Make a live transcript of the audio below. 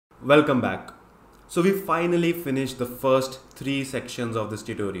Welcome back. So we finally finished the first three sections of this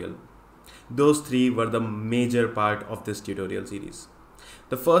tutorial. Those three were the major part of this tutorial series.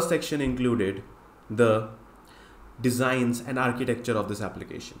 The first section included the designs and architecture of this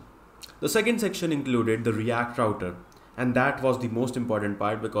application. The second section included the React router, and that was the most important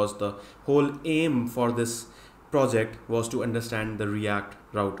part because the whole aim for this project was to understand the React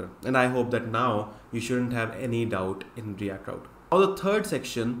router. And I hope that now you shouldn't have any doubt in React router. Now the third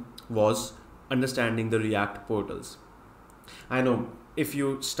section was understanding the React portals. I know if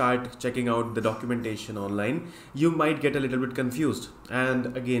you start checking out the documentation online, you might get a little bit confused.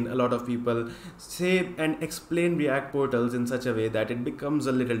 And again, a lot of people say and explain React portals in such a way that it becomes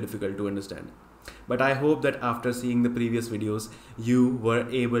a little difficult to understand. But I hope that after seeing the previous videos, you were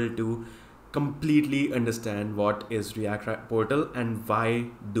able to completely understand what is React portal and why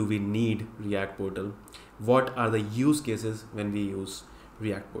do we need React portal. What are the use cases when we use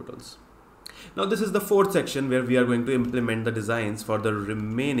React portals. Now this is the fourth section where we are going to implement the designs for the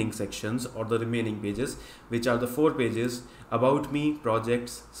remaining sections or the remaining pages, which are the 4 pages: about me,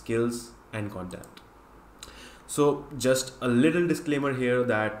 projects, skills, and contact. So just a little disclaimer here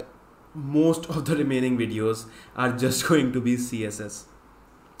that most of the remaining videos are just going to be CSS.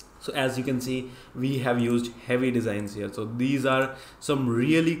 So as you can see, we have used heavy designs here. So these are some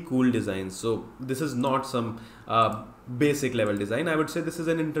really cool designs. So this is not some basic level design. I would say this is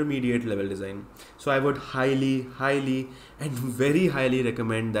an intermediate level design. So I would highly and very highly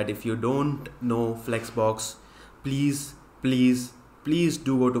recommend that if you don't know Flexbox, please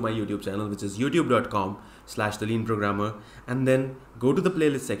do go to my YouTube channel, which is youtube.com/theleanprogrammer, and then go to the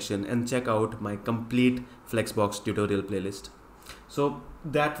playlist section and check out my complete Flexbox tutorial playlist. So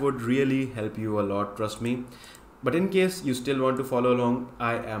that would really help you a lot, trust me. But in case you still want to follow along,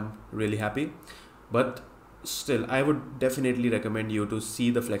 I am really happy. But still, I would definitely recommend you to see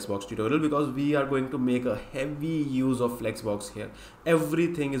the Flexbox tutorial because we are going to make a heavy use of Flexbox here.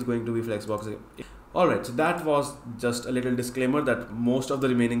 Everything is going to be Flexbox. Alright, so that was just a little disclaimer that most of the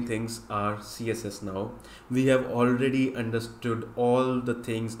remaining things are CSS now. We have already understood all the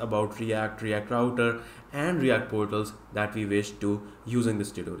things about React, React router, and React portals that we wish to use in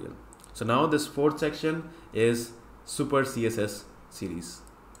this tutorial. So now this fourth section is super CSS series.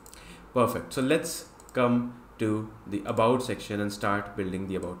 Perfect. So let's come to the about section and start building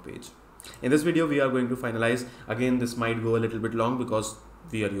the about page. In this video, we are going to finalize. Again, this might go a little bit long because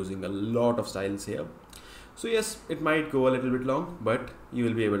we are using a lot of styles here. So yes, it might go a little bit long, but you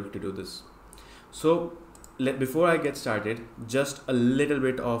will be able to do this. So before I get started, just a little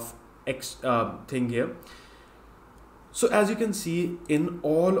bit of thing here. So as you can see, in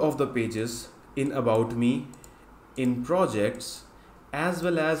all of the pages, in about me, in projects, as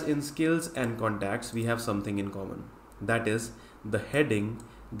well as in skills and contacts, we have something in common. That is the heading,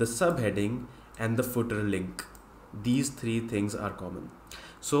 the subheading, and the footer link. These 3 things are common.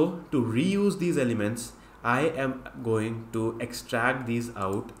 So to reuse these elements, I am going to extract these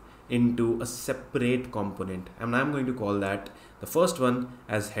out into a separate component, and I'm going to call that the first one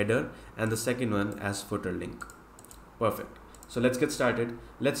as header and the second one as footer link. Perfect. So let's get started.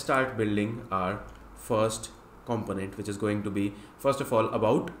 Let's start building our first component, which is going to be first of all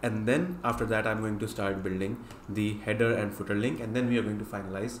about, and then after that I'm going to start building the header and footer link, and then we are going to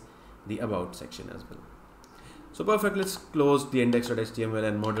finalize the about section as well. So perfect, let's close the index.html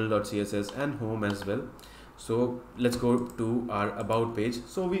and model.css and home as well. So let's go to our about page.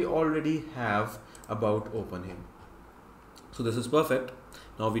 So we already have about open here. So this is perfect.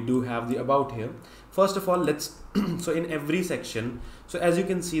 Now we do have the about here. First of all, let's so in every section, so as you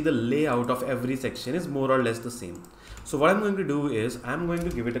can see, the layout of every section is more or less the same. So what I'm going to do is I'm going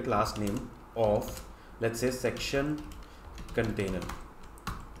to give it a class name of, let's say, section container.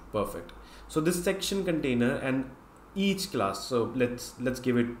 Perfect. So this section container and each class, so let's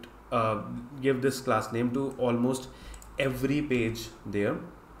give it give this class name to almost every page there.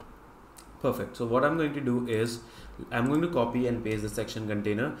 Perfect. So what I'm going to do is I'm going to copy and paste the section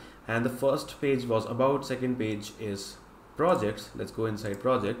container, and the first page was about, second page is projects. Let's go inside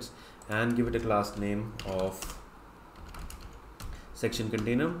projects and give it a class name of section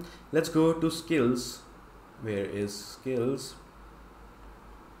container. Let's go to skills. Where is skills?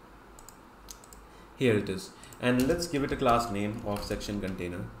 Here it is, and let's give it a class name of section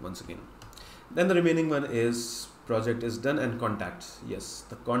container once again. Then the remaining one is project is done, and contacts. Yes,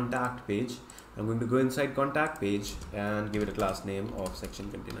 the contact page. I'm going to go inside contact page and give it a class name of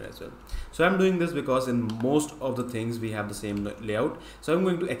section container as well. So I'm doing this because in most of the things we have the same layout. So I'm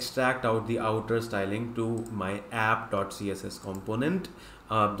going to extract out the outer styling to my app.css component,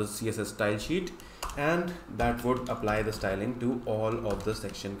 the CSS style sheet, and that would apply the styling to all of the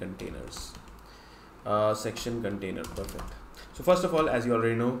section containers. Section container, perfect. So first of all, as you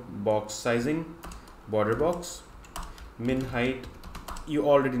already know, box sizing, border box, min height. You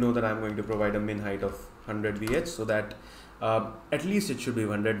already know that I'm going to provide a min height of 100 VH, so that at least it should be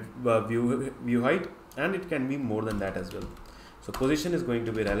 100 view height, and it can be more than that as well. So position is going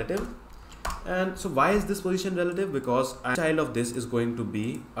to be relative. And so why is this position relative? Because a child of this is going to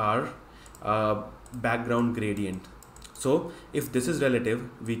be our background gradient. So if this is relative,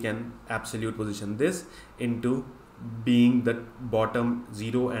 we can absolute position this into being the bottom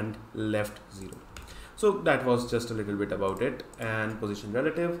 0 and left 0. So that was just a little bit about it. And position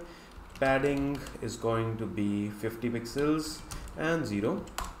relative, padding is going to be 50 pixels and 0.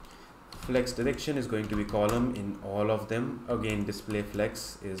 Flex direction is going to be column in all of them. Again, display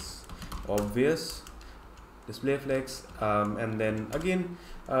flex is obvious, display flex, and then again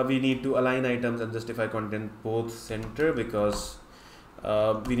we need to align items and justify content both center, because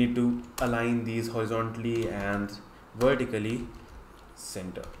we need to align these horizontally and vertically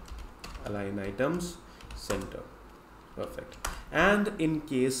center. Align items center, perfect. And in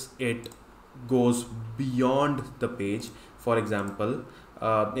case it goes beyond the page, for example,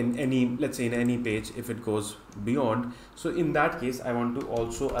 in any, let's say in any page, if it goes beyond, so in that case I want to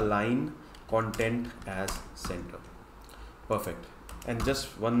also align content as center, perfect. And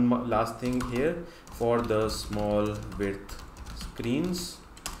just one last thing here, for the small width screens,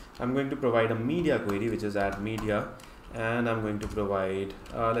 I'm going to provide a media query, which is add media, and I'm going to provide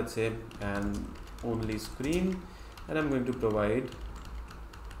let's say an only screen, and I'm going to provide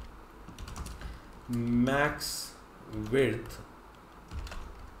max width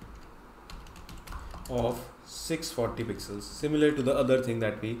of 640 pixels, similar to the other thing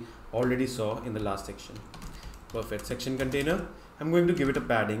that we already saw in the last section. Perfect. Section container, I'm going to give it a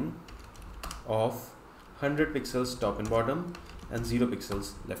padding of 100 pixels top and bottom and 0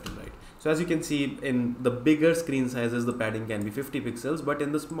 pixels left and right. So as you can see, in the bigger screen sizes the padding can be 50 pixels, but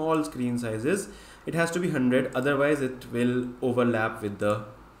in the small screen sizes it has to be 100, otherwise it will overlap with the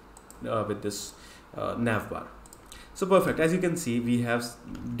with this nav bar. So perfect. As you can see, we have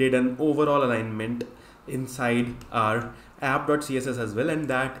did an overall alignment inside our app.css as well, and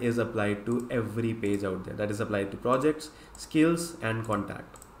that is applied to every page out there. That is applied to projects, skills and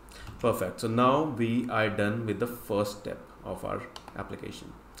contact. Perfect. So now we are done with the first step of our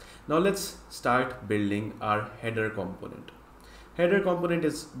application. Now let's start building our header component. Header component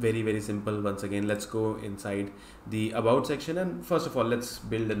is very simple. Once again, let's go inside the about section, and first of all let's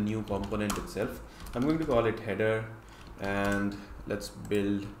build a new component itself. I'm going to call it header, and let's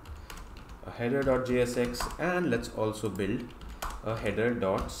build a header.jsx, and let's also build a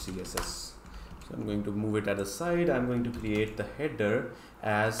header.css. So I'm going to move it at the side. I'm going to create the header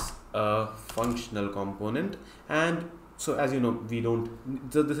as a functional component, and so as you know, we don't,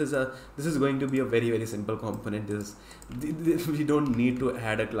 so this is going to be a very simple component. We don't need to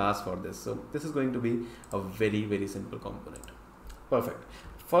add a class for this, so this is going to be a very simple component. Perfect.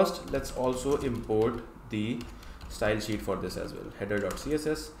 First, let's also import the style sheet for this as well,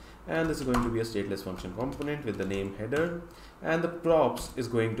 header.css, and this is going to be a stateless function component with the name header, and the props is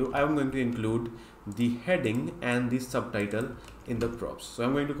going to, I'm going to include the heading and the subtitle in the props. So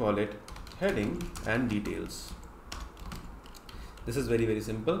I'm going to call it heading and details. This is very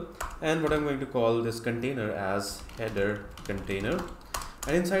simple. And what I'm going to call this container as header container,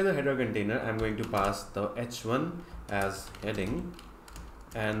 and inside the header container I'm going to pass the h1 as heading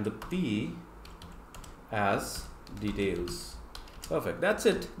and the p as details. Perfect. That's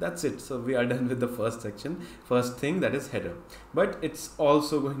it. So we are done with the first section, first thing, that is header, but it's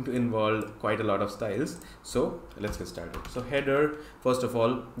also going to involve quite a lot of styles. So let's get started. So header, first of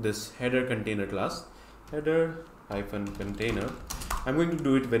all, this header container class, header -container. I'm going to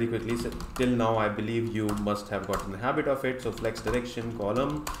do it very quickly. So till now I believe you must have gotten the habit of it. So flex direction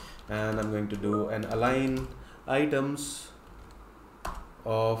column, and I'm going to do an align items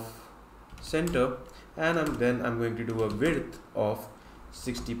of center, and then I'm going to do a width of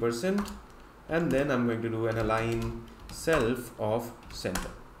 60%, and then I'm going to do an align self of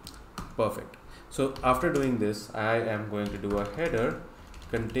center. Perfect. So after doing this, I am going to do a header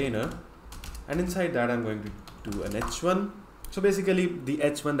container, and inside that I'm going to do an h1. So basically the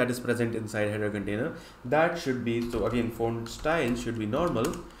h1 that is present inside header container, that should be, so again, font style should be normal,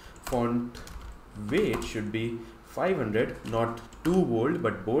 font weight should be 500, not too bold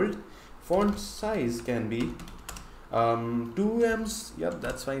but bold. Font size can be 2ms. Yep,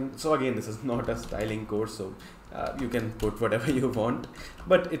 that's fine. So again, this is not a styling course, so you can put whatever you want,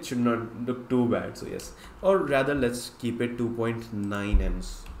 but it should not look too bad. So yes, or rather let's keep it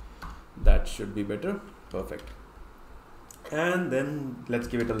 2.9ms. That should be better. Perfect. And then let's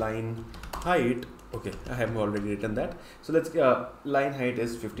give it a line height. Okay, I have already written that. So let's line height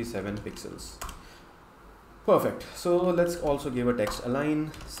is 57 pixels. Perfect. So let's also give a text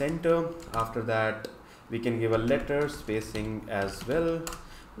align center. After that, we can give a letter spacing as well.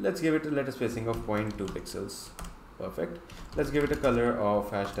 Let's give it a letter spacing of 0.2 pixels. Perfect. Let's give it a color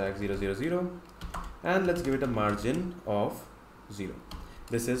of hashtag 000 and let's give it a margin of 0.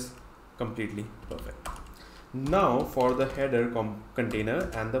 This is completely perfect. Now for the header container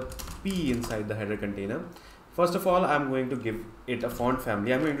and the P inside the header container, first of all, I'm going to give it a font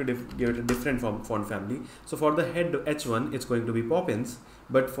family. I'm going to give it a different font family. So for the head H1, it's going to be Poppins,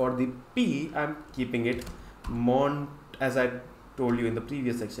 but for the P, I'm keeping it as I told you in the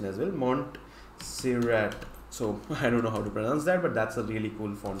previous section as well, Montserrat. So I don't know how to pronounce that, but that's a really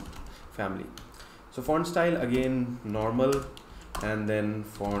cool font family. So font style, again, normal, and then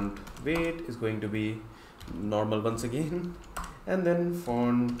font weight is going to be normal once again, and then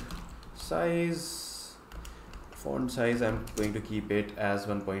font size I'm going to keep it as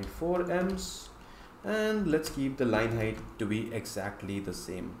 1.4 ems, and let's keep the line height to be exactly the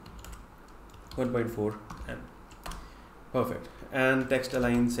same, 1.4 em. Perfect. And text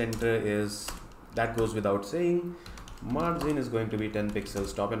align center is, that goes without saying. Margin is going to be 10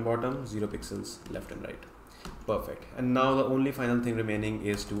 pixels top and bottom, 0 pixels left and right. Perfect. And now the only final thing remaining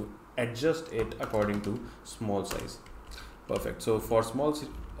is to adjust it according to small size. Perfect. So for small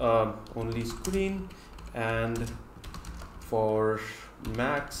only screen, and for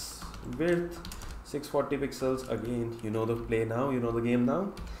max width 640 pixels, again, you know the play now, you know the game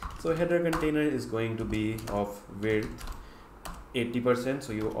now. So header container is going to be of width 80%,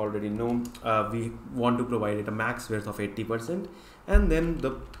 so you already know we want to provide it a max width of 80%, and then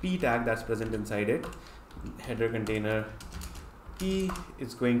the P tag that's present inside it, header container P,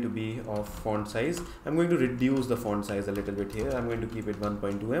 is going to be of font size. I'm going to reduce the font size a little bit here. I'm going to keep it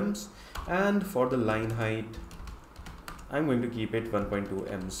 1.2 ems, and for the line height I'm going to keep it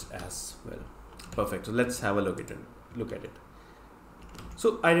 1.2 ems as well. Perfect. So let's have a look at it.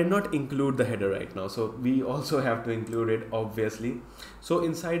 So I did not include the header right now, so we also have to include it, obviously. So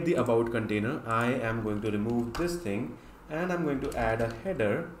inside the about container, I am going to remove this thing, and I'm going to add a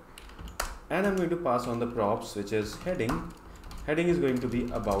header, and I'm going to pass on the props, which is heading. Heading is going to be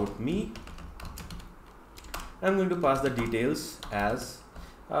about me. I'm going to pass the details as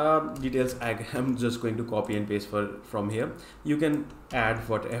I'm just going to copy and paste from here. You can add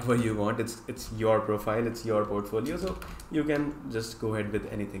whatever you want. It's your profile, it's your portfolio, so you can just go ahead with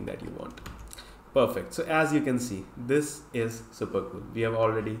anything that you want. Perfect. So as you can see, this is super cool. We have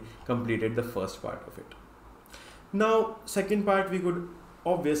already completed the first part of it. Now second part, we could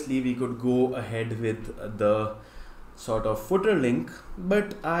go ahead with the sort of footer link,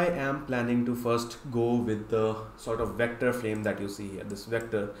 but I am planning to first go with the sort of vector frame that you see here, this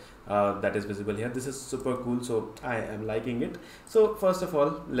vector that is visible here. This is super cool, so I am liking it. So first of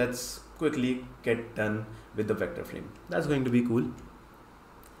all, let's quickly get done with the vector frame. That's going to be cool.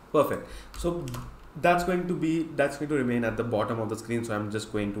 Perfect. So that's going to remain at the bottom of the screen, so I'm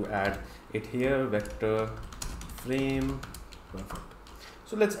just going to add it here, vector frame. Perfect.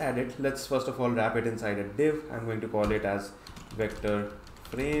 So let's add it. Let's first of all wrap it inside a div. I'm going to call it as vector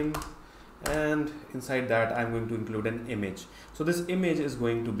frame, and inside that I'm going to include an image. So this image is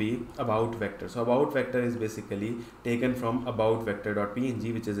going to be about vector. So about vector is basically taken from about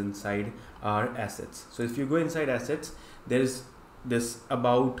vector.png, which is inside our assets. So if you go inside assets, there is this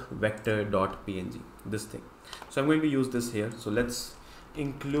about vector.png, this thing. So I'm going to use this here. So let's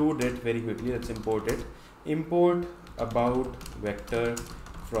include it very quickly. Let's import it. Import about vector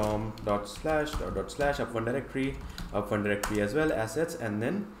from // up1 directory as well, assets, and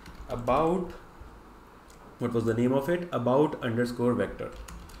then about, what was the name of it? About underscore vector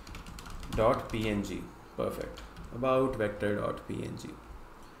dot png. Perfect. About vector dot png.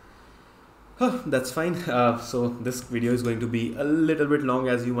 That's fine. So this video is going to be a little bit long,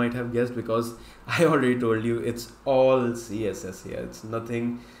 as you might have guessed, because I already told you it's all CSS here. It's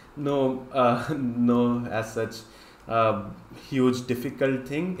nothing, no as such huge difficult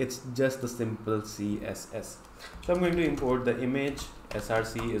thing. It's just the simple CSS. So I'm going to import the image.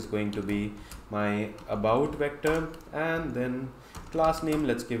 src is going to be my about vector, and then class name,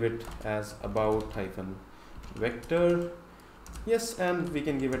 let's give it as about -vector. Yes, and we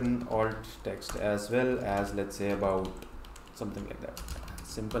can give it an alt text as well, as let's say about something like that.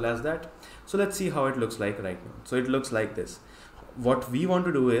 Simple as that. So let's see how it looks like right now. So it looks like this. What we want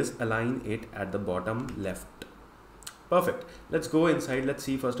to do is align it at the bottom left. Perfect. Let's go inside. Let's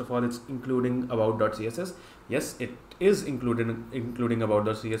see, first of all, it's including about.css. Yes, it is including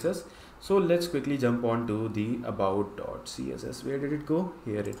about.css. So let's quickly jump on to the about.css. Where did it go?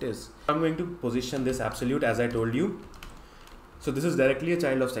 Here it is. I'm going to position this absolute as I told you. So this is directly a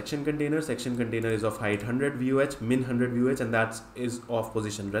child of section container. Section container is of height 100 VUH, min 100 VUH, and that is of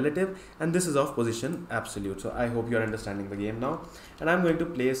position relative, and this is of position absolute. So I hope you're understanding the game now. And I'm going to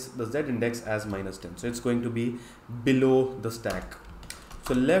place the Z index as -10. So it's going to be below the stack.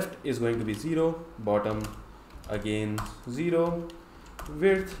 So left is going to be 0, bottom again 0,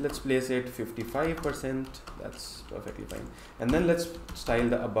 width, let's place it 55%. That's perfectly fine. And then let's style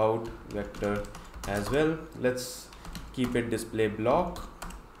the about vector as well. Let's keep it display block.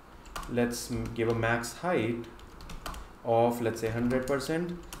 Let's give a max height of, let's say,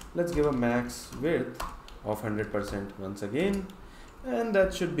 100%. Let's give a max width of 100% once again, and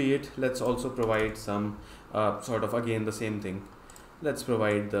that should be it. Let's also provide some sort of, again, the same thing. Let's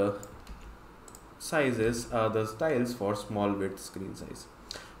provide the sizes, the styles for small width screen size.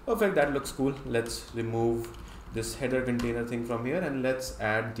 Perfect, that looks cool. Let's remove this header container thing from here, and let's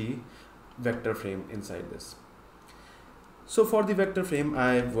add the vector frame inside this. So for the vector frame,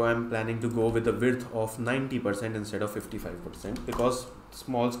 I'm planning to go with a width of 90% instead of 55%, because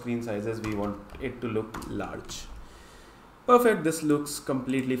small screen sizes, we want it to look large. Perfect, this looks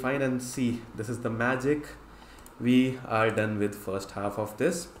completely fine, and see, this is the magic. We are done with first half of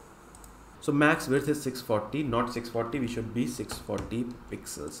this. So max width is 640, not 640, we should be 640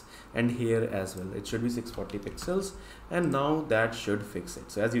 pixels, and here as well it should be 640 pixels, and now that should fix it.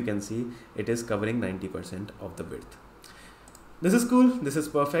 So as you can see, it is covering 90% of the width. This is cool, this is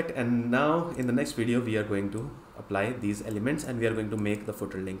perfect, and now in the next video we are going to apply these elements, and we are going to make the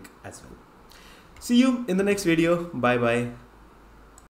footer link as well. See you in the next video. Bye bye.